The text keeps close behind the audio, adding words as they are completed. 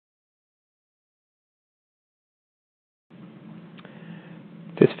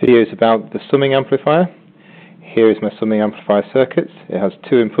This video is about the summing amplifier. Here is my summing amplifier circuit. It has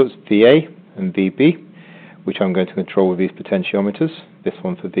two inputs, VA and VB, which I'm going to control with these potentiometers. This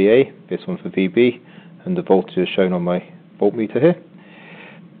one for VA, this one for VB, and the voltage is shown on my voltmeter here.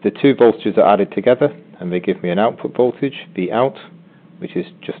 The two voltages are added together and they give me an output voltage, Vout, which is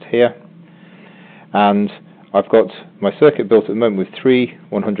just here. And I've got my circuit built at the moment with three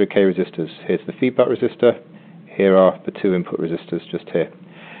 100k resistors. Here's the feedback resistor, here are the two input resistors just here.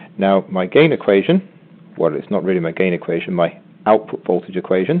 Now my gain equation, well, it's not really my gain equation, my output voltage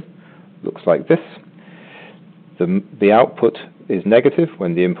equation looks like this. The output is negative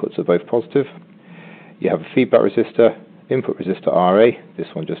when the inputs are both positive. You have a feedback resistor, input resistor RA, this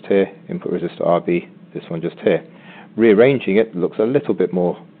one just here, input resistor RB, this one just here. Rearranging it looks a little bit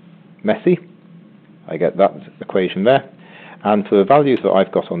more messy. I get that equation there. And for the values that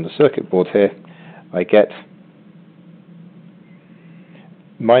I've got on the circuit board here, I get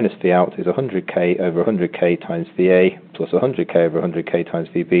minus Vout is 100k over 100k times VA plus 100k over 100k times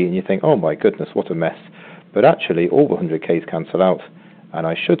VB, and you think, oh my goodness, what a mess. But actually all the 100k's cancel out, and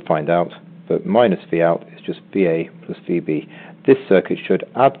I should find out that minus Vout is just VA plus VB. This circuit should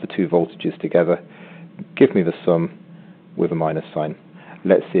add the two voltages together, give me the sum with a minus sign.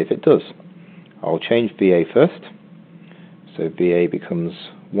 Let's see if it does. I'll change VA first. So VA becomes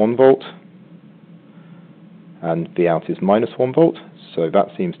 1 volt and Vout is minus 1 volt, so that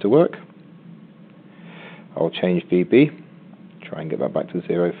seems to work. I'll change VB, try and get that back to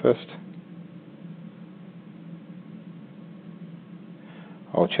 0 first.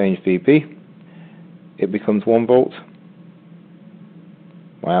 I'll change VB, it becomes 1 volt.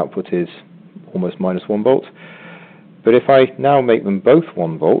 My output is almost minus 1 volt. But if I now make them both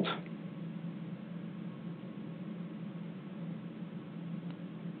 1 volt,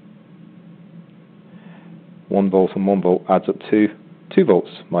 one volt and 1 volt adds up to 2 volts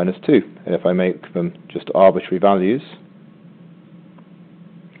minus 2. And if I make them just arbitrary values,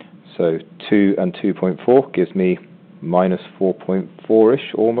 so 2 and 2.4 gives me minus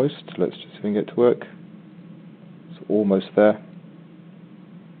 4.4-ish almost. Let's just see if we can get it to work. It's almost there.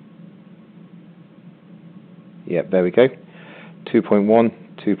 Yep, there we go. 2.1,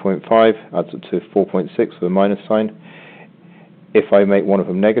 2.5 adds up to 4.6 with a minus sign. If I make one of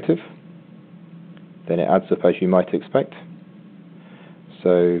them negative, then it adds up as you might expect.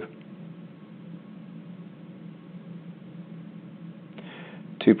 So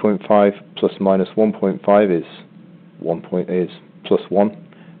 2.5 plus minus 1.5 is plus 1,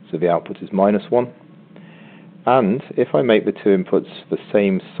 so the output is minus 1. And if I make the two inputs the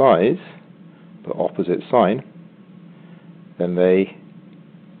same size but opposite sign, then they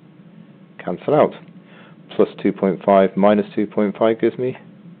cancel out. Plus 2.5 minus 2.5 gives me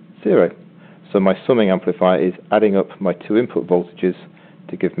 0. So my summing amplifier is adding up my two input voltages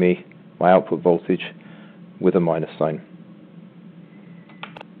to give me my output voltage with a minus sign.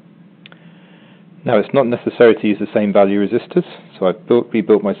 Now it's not necessary to use the same value resistors, so I've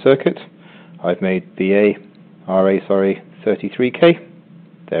rebuilt my circuit. I've made VA, RA, 33k,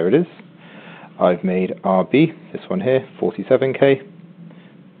 there it is. I've made RB, this one here, 47k,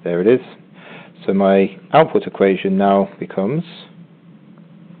 there it is. So my output equation now becomes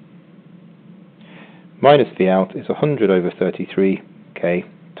minus Vout is 100 over 33k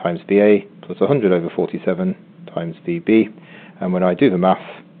times VA plus 100 over 47 times VB, and when I do the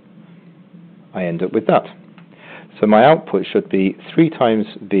math I end up with that. So my output should be 3 times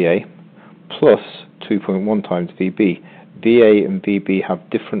VA plus 2.1 times VB. VA and VB have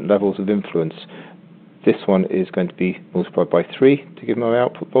different levels of influence. This one is going to be multiplied by 3 to give my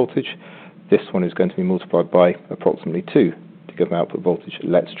output voltage. This one is going to be multiplied by approximately 2 to give my output voltage.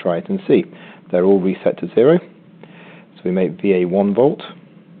 Let's try it and see. They're all reset to 0. So we make VA 1 volt.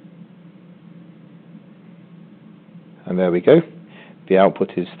 And there we go. The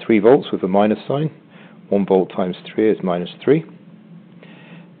output is 3 volts with a minus sign. 1 volt times 3 is minus 3.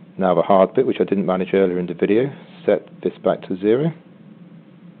 Now the hard bit, which I didn't manage earlier in the video, set this back to 0.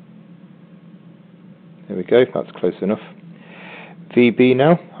 There we go, that's close enough. VB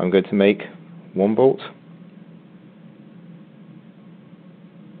now, I'm going to make 1 volt.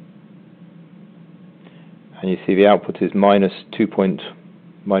 And you see the output is minus 2.1,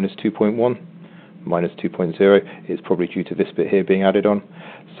 minus 2.0. It's probably due to this bit here being added on.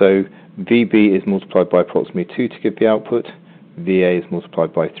 So VB is multiplied by approximately 2 to give the output. VA is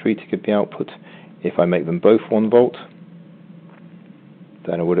multiplied by 3 to give the output. If I make them both 1 volt,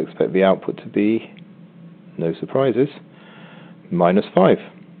 then I would expect the output to be, no surprises, minus 5.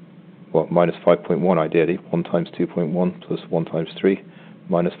 Well, minus 5.1 ideally. 1 times 2.1 plus 1 times 3,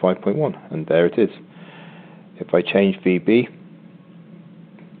 minus 5.1. And there it is. If I change VB,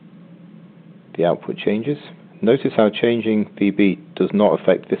 the output changes. Notice how changing VB does not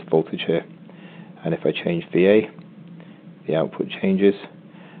affect this voltage here. And if I change VA, the output changes.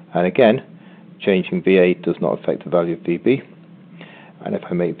 And again, changing VA does not affect the value of VB. And if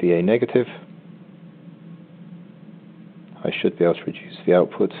I make VA negative, I should be able to reduce the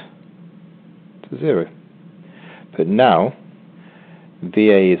output to 0. But now,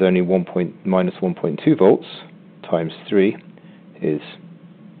 VA is only minus 1.2 volts, times 3 is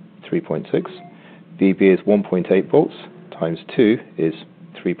 3.6. VB is 1.8 volts, times 2 is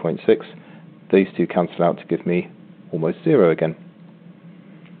 3.6. These two cancel out to give me almost 0 again.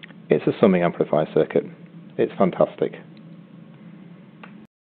 It's a summing amplifier circuit. It's fantastic.